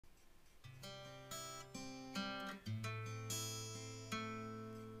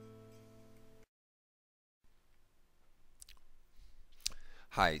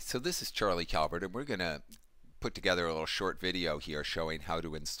Hi, so this is Charlie Calvert, and we're going to put together a little short video here showing how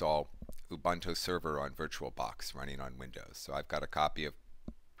to install Ubuntu server on VirtualBox running on Windows. So I've got a copy of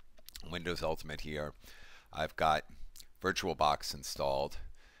Windows Ultimate here. I've got VirtualBox installed.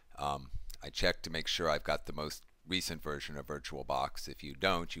 I checked to make sure I've got the most recent version of VirtualBox. If you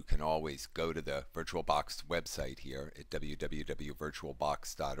don't, you can always go to the VirtualBox website here at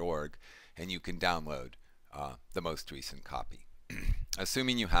www.virtualbox.org and you can download the most recent copy.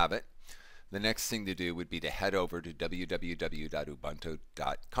 Assuming you have it, the next thing to do would be to head over to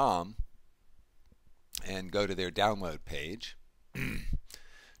www.ubuntu.com and go to their download page,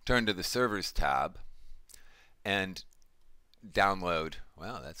 turn to the Servers tab, and download,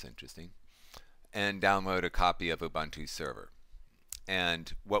 wow, that's interesting, and download a copy of Ubuntu Server.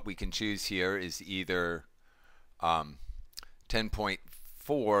 And what we can choose here is either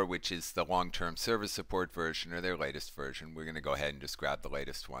 10.4, which is the long-term service support version, or their latest version. We're going to go ahead and just grab the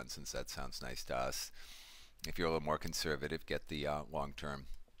latest one since that sounds nice to us. If you're a little more conservative, get the long-term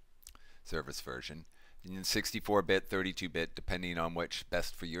service version. And 64-bit, 32-bit, depending on which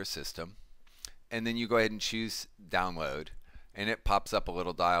best for your system. And then you go ahead and choose download, and it pops up a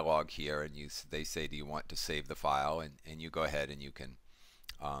little dialog here, and they say, do you want to save the file? And you go ahead and you can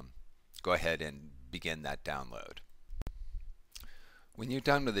go ahead and begin that download. When you're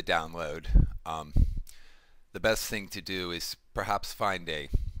done with the download, the best thing to do is perhaps find a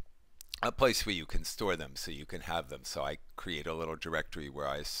place where you can store them so you can have them. So I create a little directory where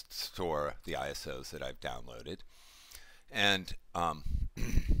I store the ISOs that I've downloaded. And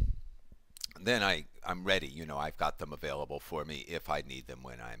then I'm ready. You know, I've got them available for me if I need them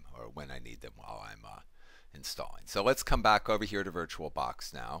when I need them while I'm installing. So let's come back over here to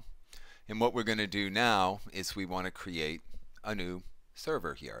VirtualBox now. And what we're going to do now is we want to create a new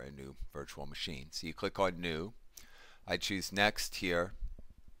server here, a new virtual machine. So you click on New. I choose Next here.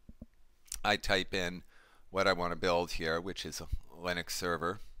 I type in what I want to build here, which is a Linux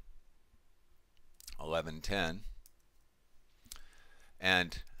server 1110.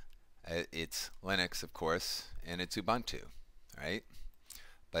 And it's Linux, of course, and it's Ubuntu, right?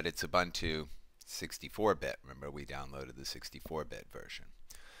 But it's Ubuntu 64-bit. Remember, we downloaded the 64-bit version.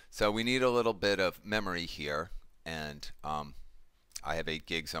 So we need a little bit of memory here, and I have 8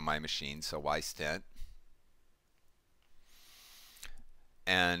 gigs on my machine, so why stent?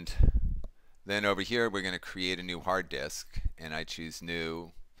 And then over here we're going to create a new hard disk, and I choose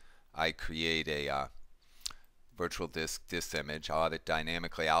New. I create a virtual disk image. I'll have it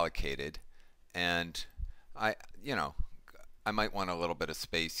dynamically allocated, and I might want a little bit of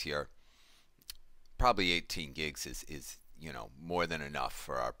space here. Probably 18 gigs is more than enough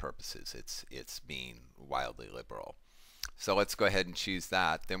for our purposes. It's being wildly liberal. So let's go ahead and choose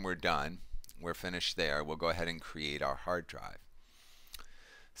that. Then we're done. We're finished there. We'll go ahead and create our hard drive.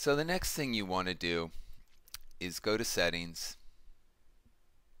 So the next thing you want to do is go to Settings,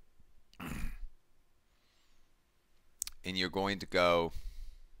 and you're going to go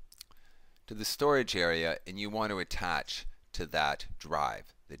to the storage area, and you want to attach to that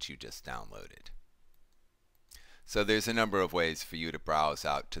drive that you just downloaded. So there's a number of ways for you to browse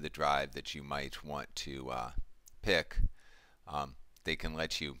out to the drive that you might want to pick. They can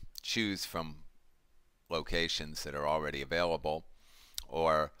let you choose from locations that are already available,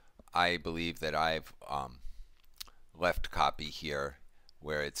 or I believe that I've left copy here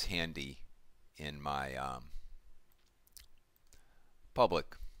where it's handy in my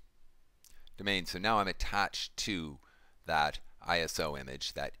public domain. So now I'm attached to that ISO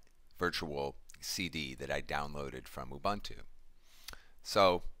image, that virtual CD that I downloaded from Ubuntu.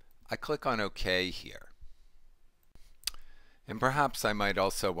 So I click on OK here. And perhaps I might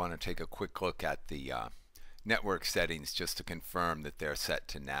also want to take a quick look at the network settings just to confirm that they're set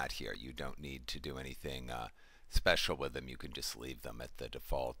to NAT here. You don't need to do anything special with them. You can just leave them at the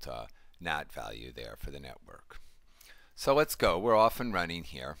default NAT value there for the network. So let's go. We're off and running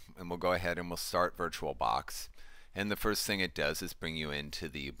here, and we'll go ahead and we'll start VirtualBox. And the first thing it does is bring you into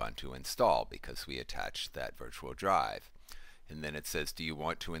the Ubuntu install because we attached that virtual drive. And then it says, do you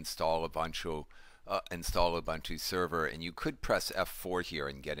want to install Ubuntu server? And you could press F4 here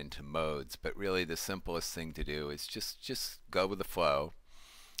and get into modes, but really the simplest thing to do is just go with the flow.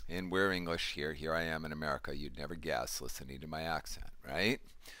 And we're English here. Here I am in America. You'd never guess listening to my accent, right?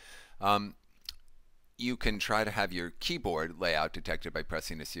 You can try to have your keyboard layout detected by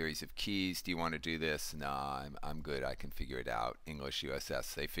pressing a series of keys. Do you want to do this? No, I'm good. I can figure it out. English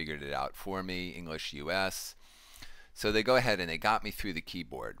USS. They figured it out for me. English US. So they go ahead and they got me through the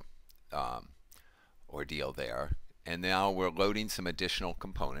keyboard ordeal there. And now we're loading some additional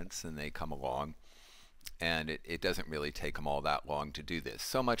components, and they come along. and it doesn't really take them all that long to do this.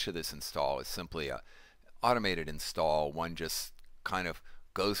 So much of this install is simply a automated install. One just kind of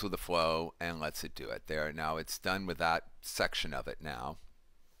goes with the flow and lets it do it. There, now it's done with that section of it now.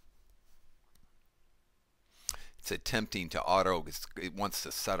 It's attempting to it wants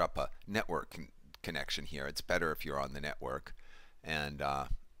to set up a network connection here. It's better if you're on the network, and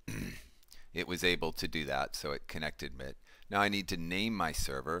it was able to do that, so it connected it. Now I need to name my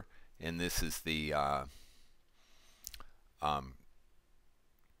server, and this is the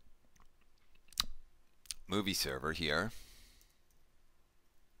movie server here.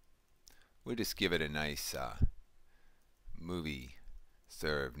 We'll just give it a nice movie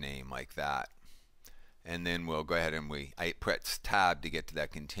serve name like that. And then we'll go ahead and I press tab to get to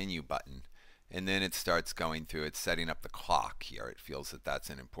that continue button. And then it starts going through, it's setting up the clock here. It feels that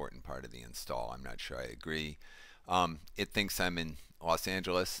that's an important part of the install. I'm not sure I agree. It thinks I'm in Los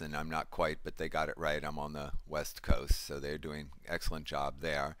Angeles, and I'm not quite, but they got it right. I'm on the West Coast, so they're doing an excellent job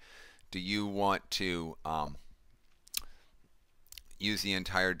there. Do you want to use the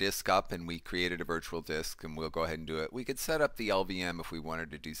entire disk up? And we created a virtual disk, and we'll go ahead and do it. We could set up the LVM if we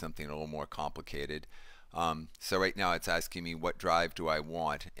wanted to do something a little more complicated. So right now it's asking me what drive do I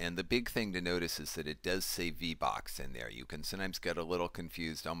want, and the big thing to notice is that it does say VBox in there. You can sometimes get a little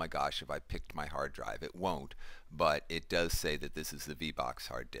confused, oh my gosh, if I picked my hard drive. It won't, but it does say that this is the VBox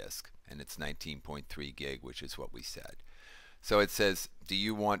hard disk, and it's 19.3 gig, which is what we said. So it says, do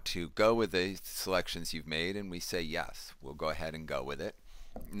you want to go with the selections you've made? And we say yes. We'll go ahead and go with it.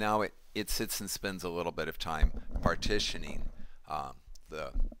 Now it sits and spends a little bit of time partitioning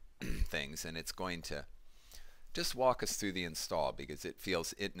the things, and it's going to just walk us through the install because it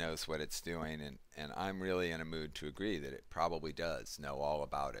feels it knows what it's doing, and I'm really in a mood to agree that it probably does know all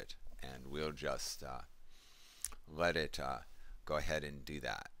about it, and we'll just let it go ahead and do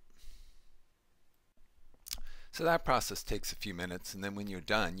that. So that process takes a few minutes, and then when you're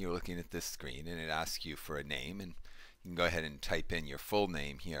done, you're looking at this screen and it asks you for a name, and you can go ahead and type in your full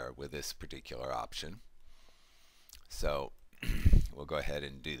name here with this particular option. So we'll go ahead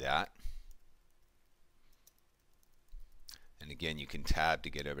and do that. And again, you can tab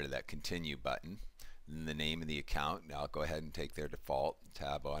to get over to that continue button. Then the name of the account. Now I'll go ahead and take their default,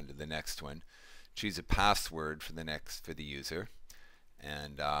 tab on to the next one. Choose a password for the user.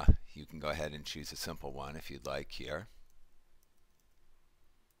 And you can go ahead and choose a simple one if you'd like here.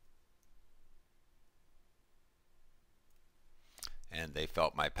 And they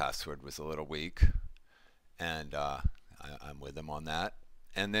felt my password was a little weak, and I'm with them on that.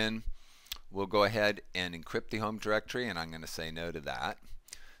 And then we'll go ahead and encrypt the home directory, and I'm going to say no to that.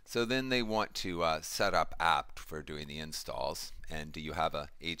 So then they want to set up apt for doing the installs. And do you have a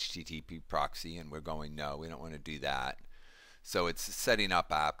HTTP proxy? And we're going no, we don't want to do that. So it's setting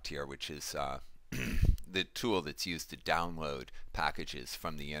up apt here, which is the tool that's used to download packages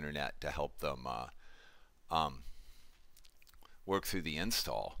from the internet to help them work through the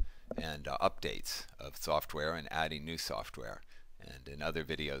install and updates of software and adding new software. And in other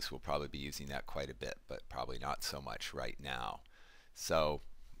videos we'll probably be using that quite a bit, but probably not so much right now. So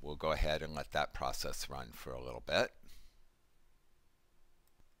we'll go ahead and let that process run for a little bit.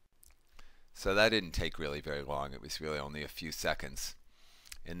 So that didn't take really very long. It was really only a few seconds.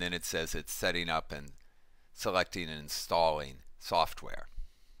 And then it says it's setting up and selecting and installing software.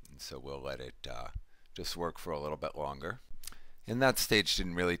 And so we'll let it just work for a little bit longer. And that stage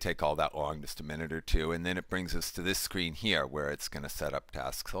didn't really take all that long, just a minute or two. And then it brings us to this screen here where it's going to set up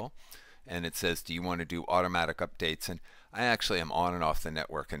Taskful. And it says, do you want to do automatic updates? And I actually am on and off the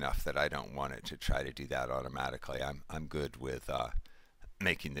network enough that I don't want it to try to do that automatically. I'm good with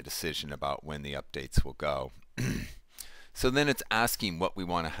making the decision about when the updates will go. So then it's asking what we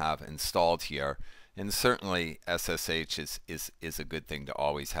want to have installed here. And certainly SSH is a good thing to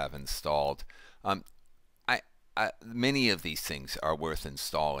always have installed. Many of these things are worth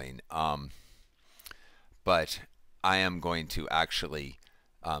installing, but I am going to actually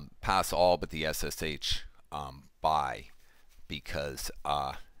pass all but the SSH by, because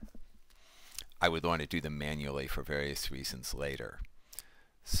I would want to do them manually for various reasons later.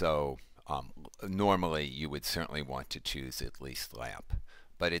 So normally you would certainly want to choose at least LAMP,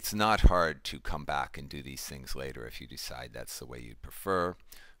 but it's not hard to come back and do these things later if you decide that's the way you'd prefer,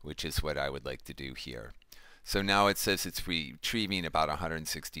 which is what I would like to do here. So now it says it's retrieving about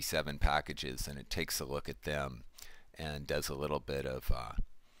 167 packages, and it takes a look at them and does a little bit of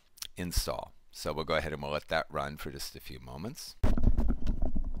install. So we'll go ahead and we'll let that run for just a few moments.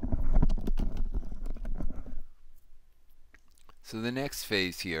 So the next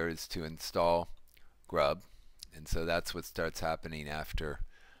phase here is to install Grub, and so that's what starts happening after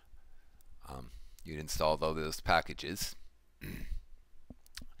You'd install those packages.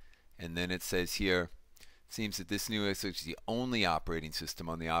 And then it says here, it seems that this new is the only operating system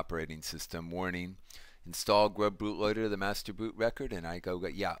on the operating system. Warning, install grub bootloader to the master boot record. And I go,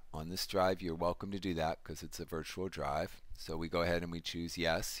 yeah, on this drive you're welcome to do that because it's a virtual drive. So we go ahead and we choose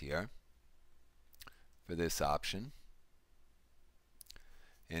yes here for this option.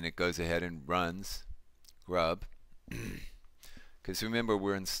 And it goes ahead and runs grub. Because remember,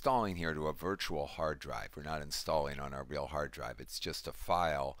 we're installing here to a virtual hard drive. We're not installing on our real hard drive. It's just a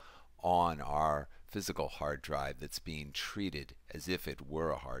file on our physical hard drive that's being treated as if it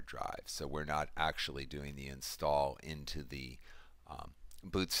were a hard drive. So we're not actually doing the install into the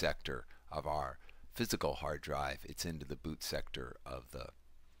boot sector of our physical hard drive. It's into the boot sector of the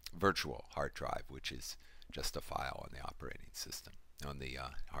virtual hard drive, which is just a file on the operating system, on the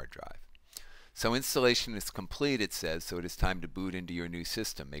hard drive. So installation is complete, it says, so it is time to boot into your new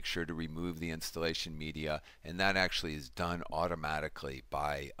system. Make sure to remove the installation media, and that actually is done automatically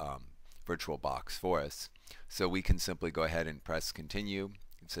by VirtualBox for us. So we can simply go ahead and press continue.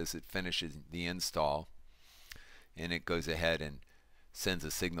 It says it finishes the install, and it goes ahead and sends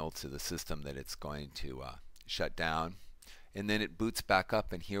a signal to the system that it's going to shut down. And then it boots back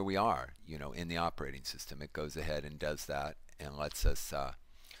up, and here we are, in the operating system. It goes ahead and does that and lets us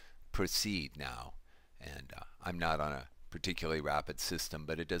proceed now. And I'm not on a particularly rapid system,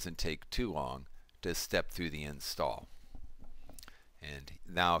 but it doesn't take too long to step through the install. And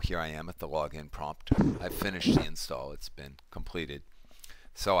now here I am at the login prompt. I've finished the install. It's been completed.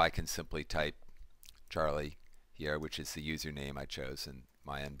 So I can simply type Charlie here, which is the username I chose, and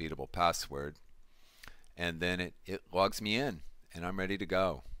my unbeatable password. And then it logs me in, and I'm ready to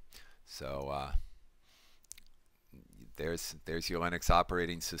go. So there's your Linux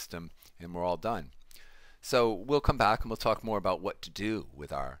operating system, and we're all done. So we'll come back and we'll talk more about what to do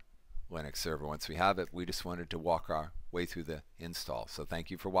with our Linux server once we have it. We just wanted to walk our way through the install. So thank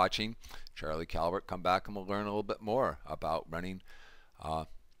you for watching. Charlie Calvert, come back and we'll learn a little bit more about running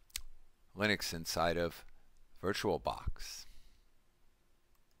Linux inside of VirtualBox.